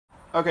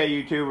Okay,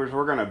 YouTubers,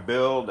 we're going to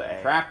build a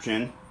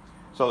contraption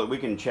so that we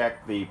can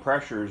check the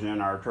pressures in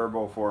our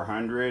Turbo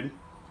 400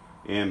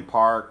 in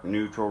park,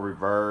 neutral,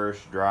 reverse,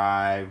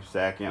 drive,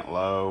 second,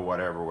 low,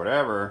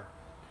 whatever.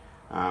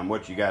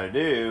 What you got to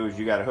do is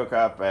you got to hook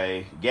up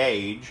a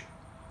gauge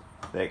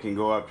that can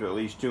go up to at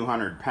least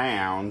 200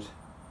 pounds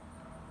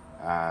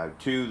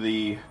to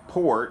the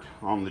port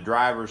on the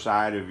driver's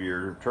side of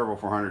your Turbo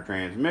 400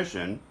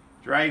 transmission.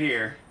 It's right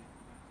here.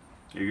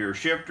 Your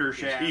shifter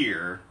shaft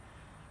here.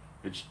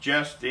 It's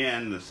just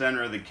in the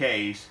center of the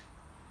case.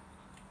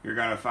 You're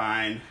going to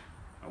find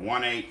a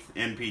 1/8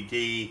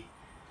 NPT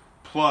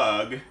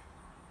plug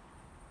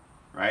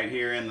right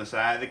here in the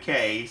side of the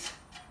case.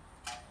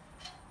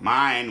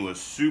 Mine was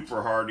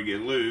super hard to get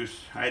loose.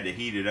 I had to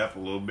heat it up a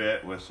little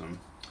bit with some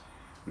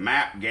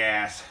MAP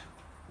gas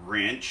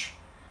wrench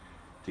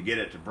to get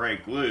it to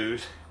break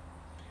loose.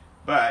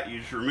 But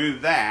you just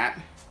remove that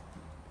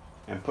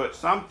and put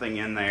something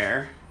in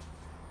there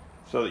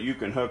so that you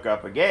can hook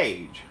up a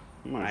gauge.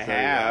 I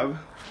have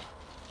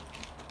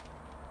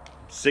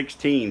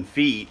 16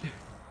 feet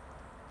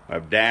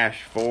of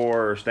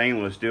 -4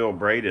 stainless steel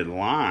braided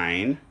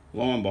line.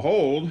 Lo and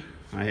behold,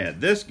 I had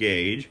this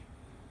gauge.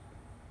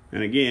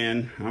 And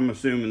again, I'm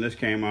assuming this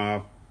came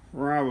off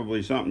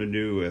probably something to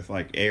do with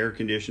like air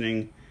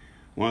conditioning.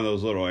 One of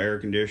those little air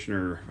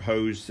conditioner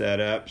hose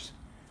setups.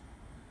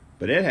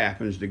 But it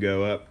happens to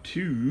go up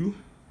to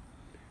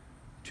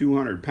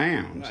 200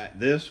 pounds.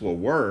 This will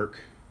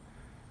work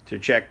to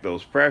check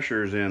those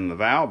pressures in the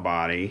valve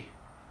body,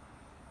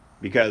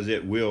 because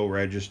it will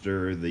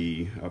register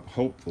the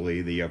hopefully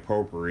the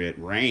appropriate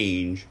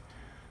range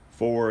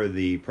for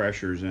the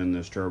pressures in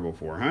this Turbo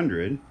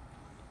 400.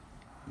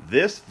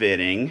 This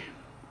fitting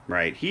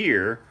right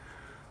here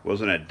was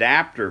an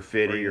adapter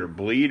fitting for your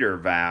bleeder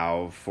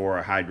valve for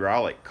a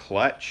hydraulic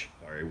clutch.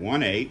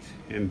 1/8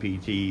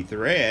 NPT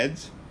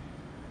threads.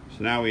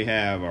 So now we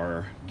have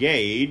our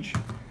gauge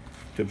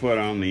to put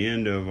on the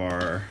end of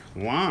our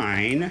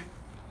line.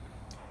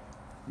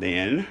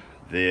 Then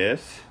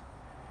this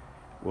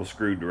will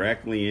screw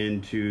directly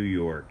into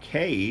your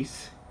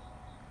case,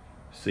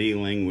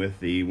 sealing with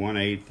the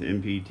 1/8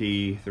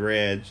 NPT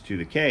threads to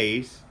the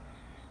case,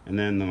 and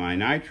then my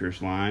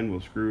nitrous line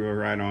will screw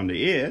right onto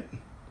it.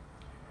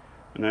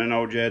 And then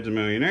old Jed's a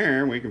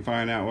millionaire, we can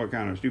find out what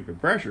kind of stupid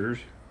pressures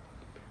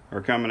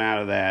are coming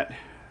out of that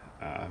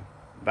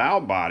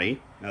valve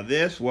body. Now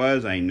this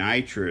was a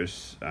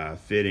nitrous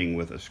fitting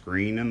with a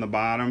screen in the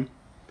bottom,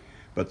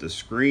 but the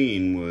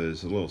screen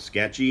was a little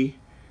sketchy.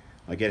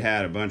 Like it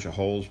had a bunch of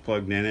holes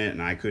plugged in it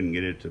and I couldn't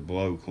get it to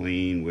blow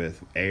clean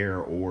with air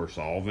or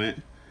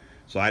solvent.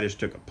 So I just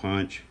took a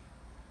punch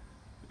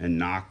and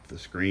knocked the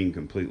screen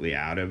completely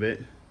out of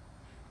it.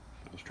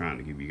 I was trying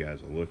to give you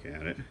guys a look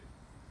at it.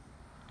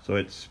 So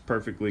it's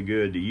perfectly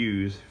good to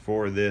use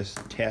for this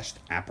test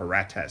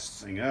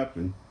apparatus. Thing up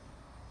and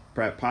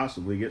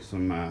possibly get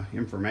some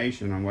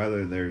information on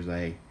whether there's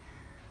a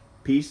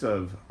piece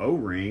of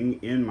O-ring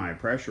in my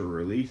pressure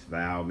release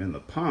valve in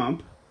the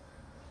pump,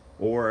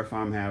 or if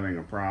I'm having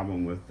a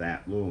problem with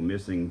that little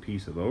missing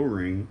piece of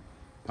O-ring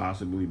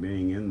possibly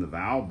being in the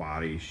valve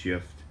body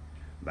shift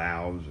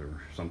valves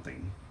or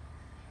something.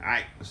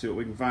 Alright, let's see what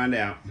we can find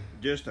out.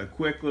 Just a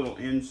quick little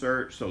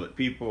insert so that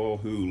people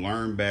who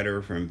learn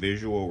better from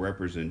visual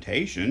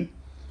representation,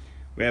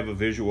 we have a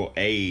visual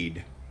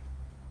aid.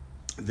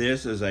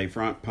 This is a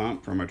front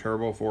pump from a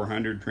Turbo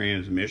 400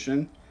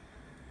 transmission.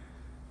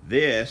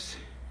 This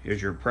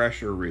is your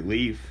pressure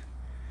relief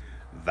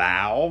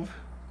valve.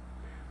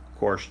 Of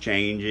course,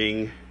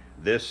 changing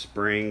this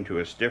spring to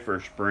a stiffer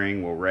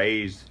spring will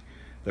raise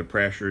the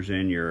pressures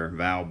in your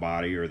valve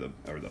body or the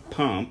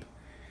pump.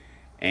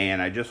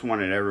 And I just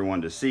wanted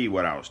everyone to see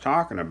what I was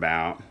talking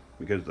about,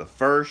 because the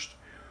first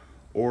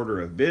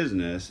order of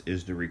business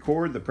is to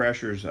record the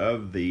pressures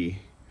of the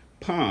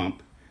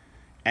pump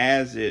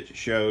as it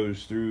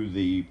shows through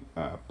the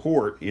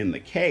port in the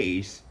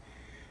case,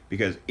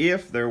 because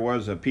if there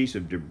was a piece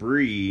of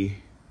debris,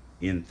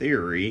 in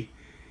theory,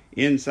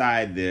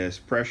 inside this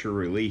pressure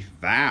relief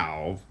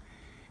valve,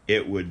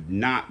 it would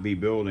not be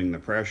building the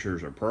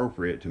pressures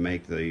appropriate to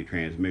make the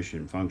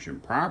transmission function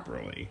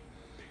properly.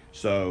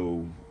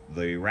 So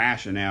the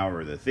rationale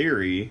or the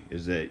theory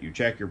is that you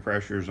check your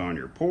pressures on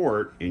your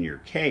port in your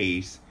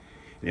case,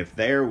 and if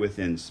they're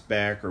within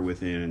spec or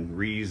within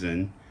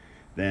reason,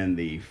 then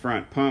the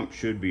front pump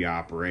should be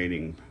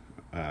operating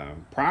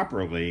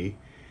properly,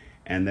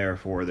 and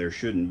therefore there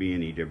shouldn't be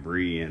any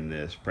debris in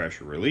this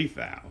pressure relief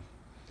valve.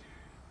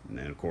 And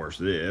then of course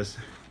this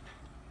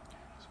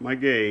is my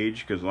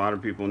gauge, because a lot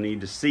of people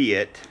need to see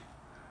it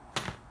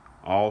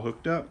all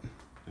hooked up.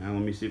 Now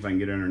let me see if I can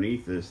get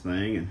underneath this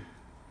thing and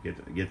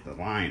get the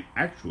line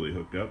actually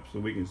hooked up so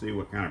we can see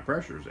what kind of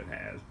pressures it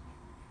has.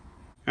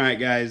 Alright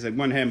guys, I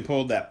went ahead and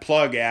pulled that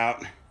plug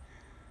out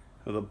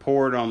of the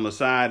port on the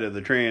side of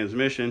the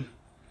transmission.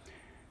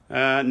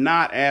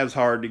 Not as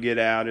hard to get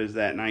out as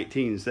that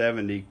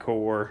 1970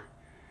 core,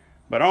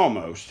 but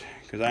almost,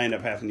 because I end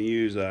up having to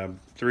use a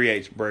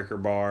 3/8 breaker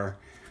bar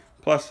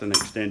plus an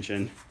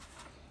extension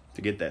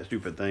to get that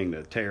stupid thing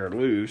to tear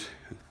loose.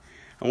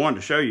 I wanted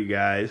to show you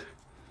guys.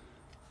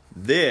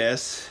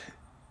 This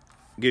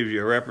gives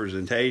you a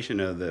representation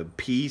of the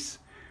piece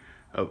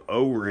of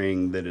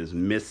O-ring that is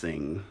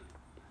missing.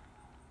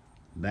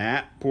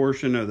 That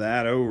portion of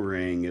that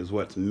O-ring is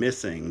what's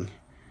missing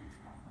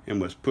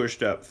and was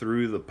pushed up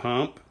through the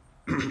pump.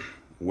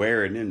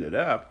 Where it ended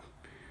up,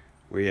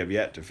 we have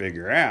yet to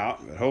figure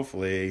out, but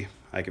hopefully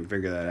I can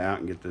figure that out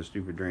and get this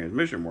stupid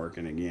transmission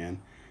working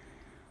again.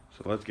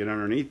 So let's get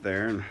underneath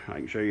there and I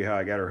can show you how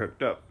I got her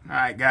hooked up.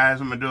 Alright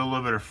guys, I'm going to do a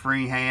little bit of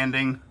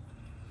free-handing.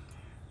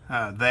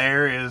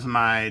 There is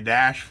my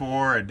dash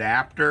 4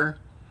 adapter.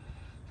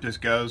 Just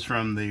goes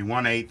from the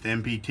 1/8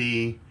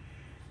 MPT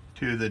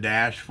to the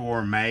dash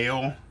 4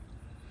 male.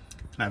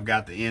 And I've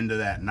got the end of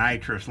that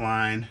nitrous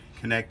line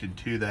connected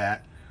to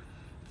that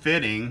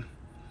fitting.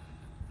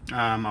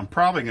 I'm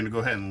probably going to go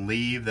ahead and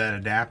leave that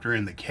adapter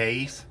in the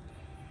case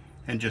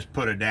and just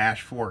put a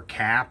dash 4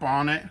 cap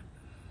on it,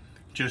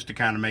 just to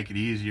kind of make it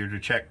easier to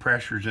check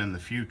pressures in the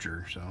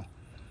future. So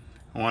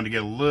I wanted to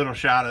get a little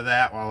shot of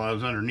that while I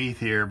was underneath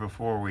here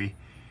before we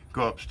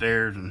go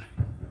upstairs and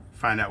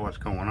find out what's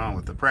going on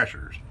with the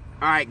pressures.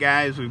 Alright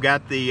guys, we've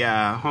got the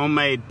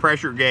homemade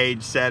pressure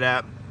gauge set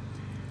up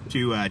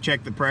to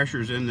check the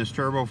pressures in this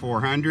Turbo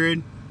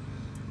 400.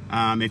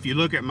 If you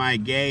look at my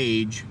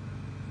gauge,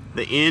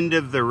 the end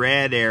of the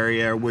red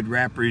area would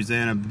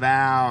represent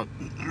about,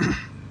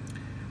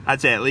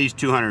 I'd say at least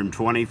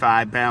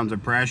 225 pounds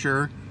of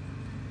pressure.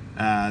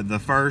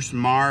 The first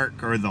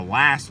mark, or the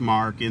last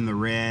mark in the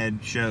red,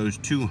 shows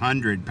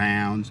 200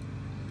 pounds.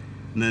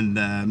 And then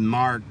the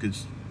mark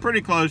is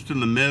pretty close to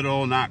the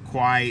middle, not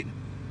quite,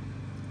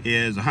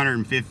 is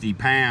 150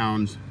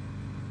 pounds.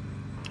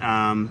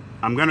 I'm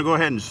going to go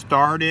ahead and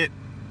start it.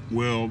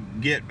 We'll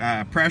get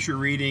pressure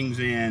readings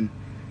in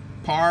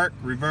park,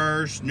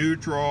 reverse,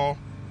 neutral,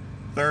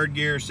 third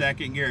gear,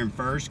 second gear, and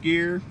first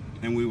gear,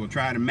 and we will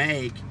try to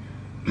make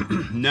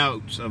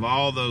notes of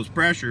all those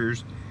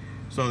pressures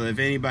so that if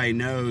anybody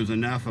knows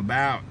enough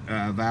about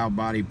valve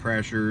body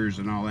pressures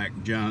and all that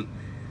junk,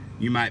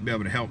 you might be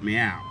able to help me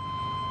out.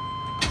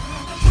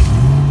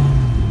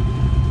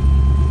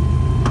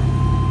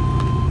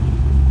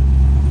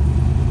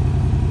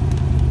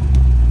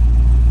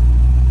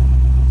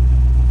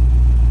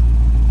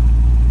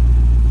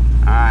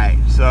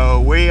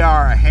 So we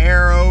are a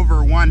hair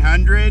over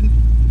 100.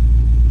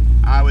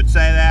 I would say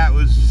that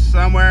was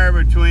somewhere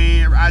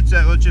between, I'd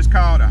say, let's just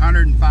call it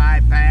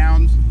 105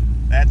 pounds.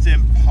 That's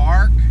in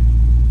park.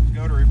 Let's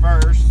go to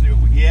reverse, see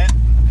what we get.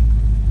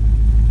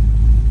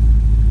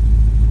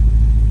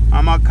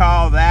 I'm gonna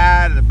call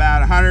that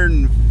about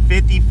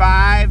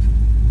 155.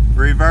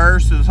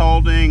 Reverse is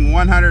holding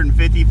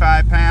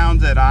 155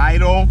 pounds at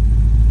idle.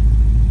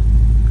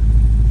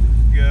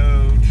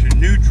 Go to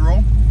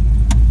neutral.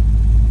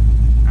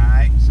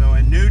 So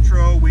in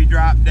neutral, we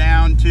drop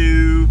down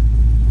to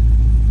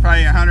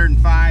probably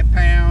 105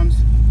 pounds.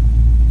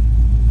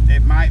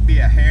 It might be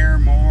a hair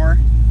more.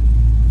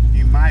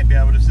 You might be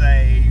able to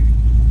say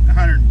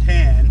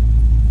 110.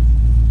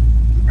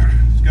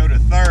 Let's go to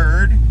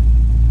third.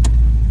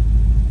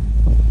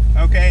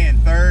 Okay, in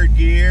third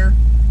gear,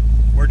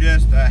 we're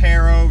just a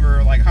hair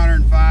over like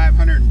 105,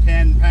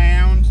 110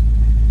 pounds.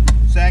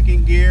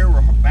 Second gear,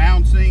 we're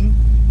bouncing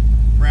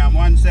around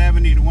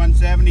 170 to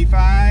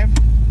 175.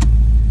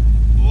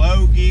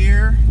 Low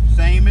gear,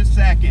 same as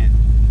second,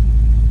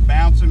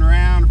 bouncing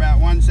around about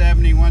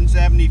 170,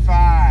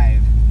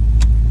 175.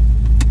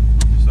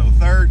 So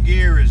third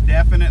gear is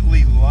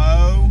definitely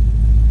low,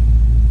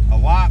 a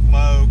lot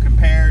low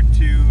compared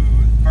to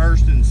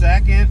first and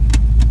second.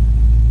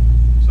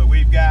 So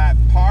we've got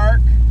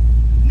park,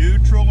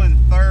 neutral, and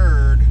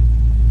third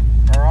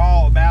are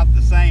all about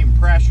the same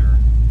pressure.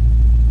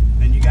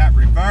 Then you got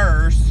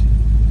reverse,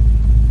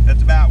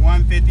 that's about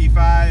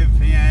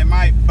 155, yeah, it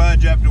might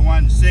budge up to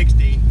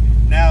 160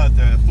 now that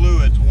the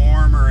fluid's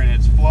warmer and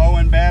it's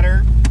flowing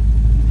better.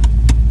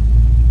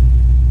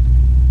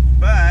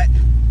 But,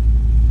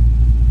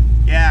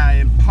 yeah,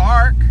 in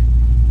park,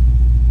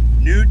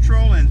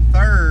 neutral, and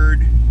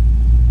third,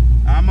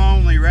 I'm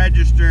only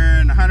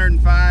registering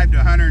 105 to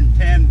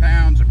 110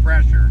 pounds of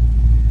pressure.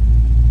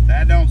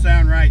 That don't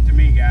sound right to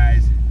me,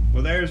 guys.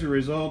 Well, there's the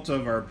results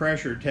of our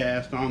pressure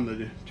test on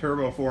the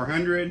Turbo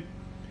 400.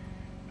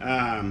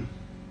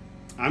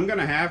 I'm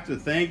gonna have to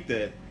think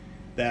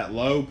that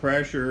low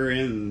pressure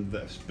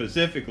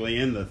specifically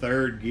in the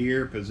third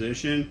gear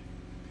position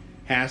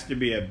has to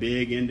be a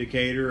big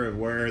indicator of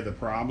where the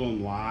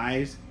problem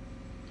lies.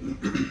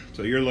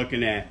 So you're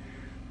looking at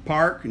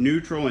park,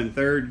 neutral, and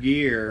third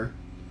gear.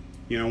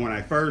 You know, when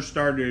I first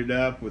started it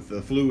up with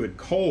the fluid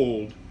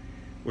cold,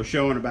 was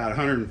showing about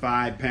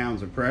 105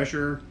 pounds of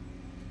pressure.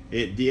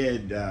 It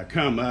did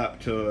come up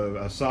to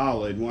a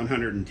solid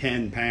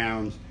 110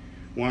 pounds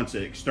once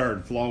it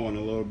started flowing a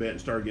little bit and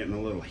started getting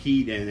a little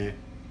heat in it.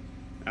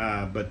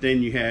 But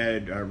then you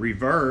had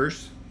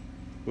reverse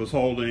was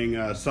holding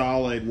a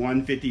solid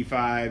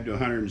 155 to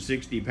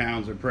 160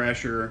 pounds of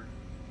pressure.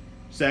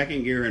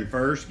 Second gear and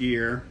first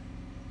gear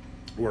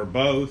were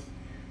both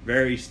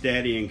very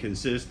steady and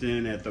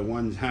consistent at the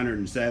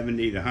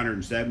 170 to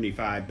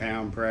 175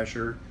 pound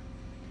pressure.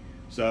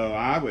 So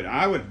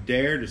I would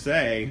dare to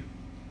say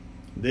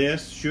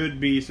this should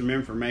be some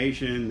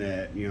information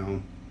that, you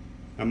know,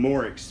 a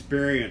more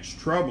experienced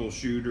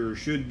troubleshooter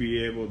should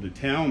be able to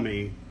tell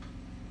me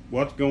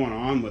what's going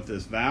on with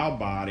this valve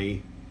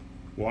body.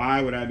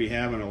 Why would I be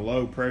having a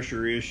low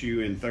pressure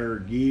issue in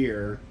third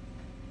gear?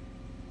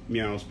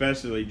 You know,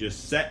 especially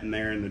just sitting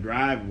there in the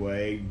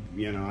driveway.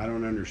 You know, I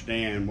don't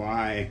understand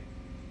why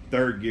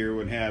third gear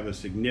would have a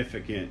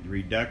significant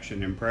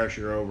reduction in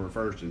pressure over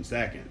first and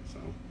second. So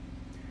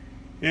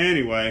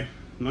anyway,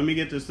 let me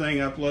get this thing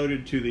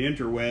uploaded to the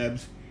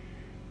interwebs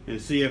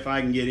and see if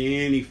I can get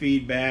any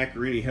feedback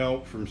or any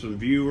help from some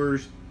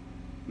viewers.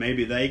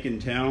 Maybe they can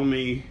tell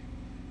me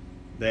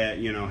that,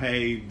 you know,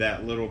 hey,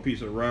 that little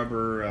piece of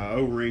rubber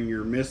O-ring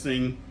you're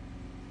missing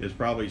is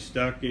probably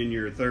stuck in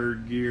your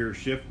third gear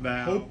shift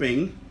valve.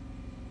 Hoping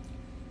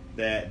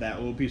that that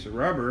little piece of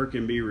rubber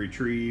can be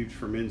retrieved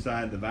from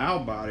inside the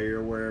valve body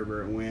or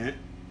wherever it went,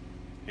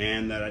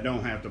 and that I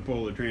don't have to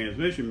pull the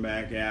transmission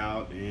back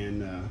out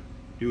and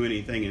do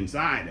anything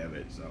inside of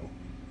it. So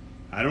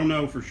I don't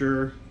know for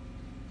sure,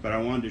 but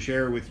I wanted to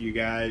share with you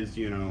guys,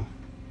 you know,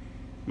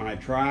 my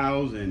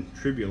trials and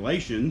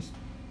tribulations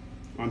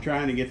on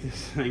trying to get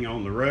this thing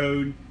on the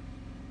road,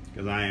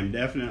 because I am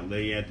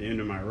definitely at the end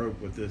of my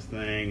rope with this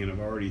thing, and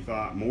I've already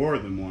thought more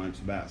than once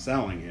about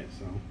selling it.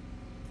 So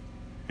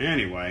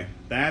anyway,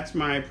 that's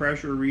my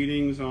pressure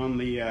readings on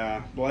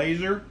the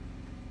Blazer.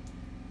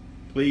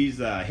 Please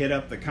hit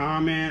up the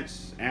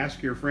comments,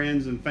 ask your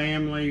friends and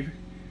family,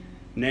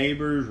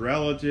 neighbors,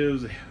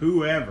 relatives,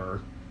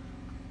 whoever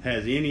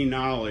has any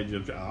knowledge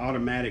of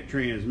automatic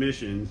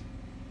transmissions.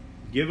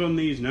 Give them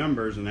these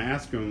numbers and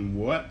ask them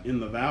what in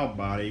the valve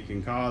body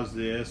can cause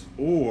this,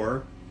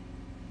 or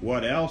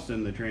what else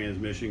in the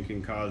transmission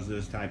can cause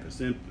this type of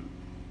symptom.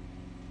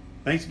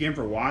 Thanks again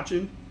for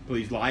watching.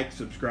 Please like,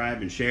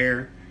 subscribe, and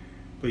share.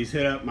 Please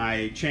hit up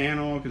my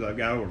channel, because I've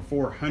got over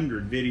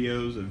 400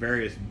 videos of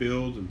various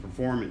builds and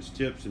performance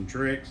tips and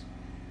tricks.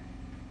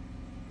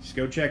 Just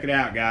go check it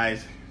out,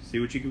 guys. See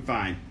what you can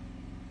find.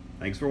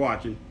 Thanks for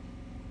watching.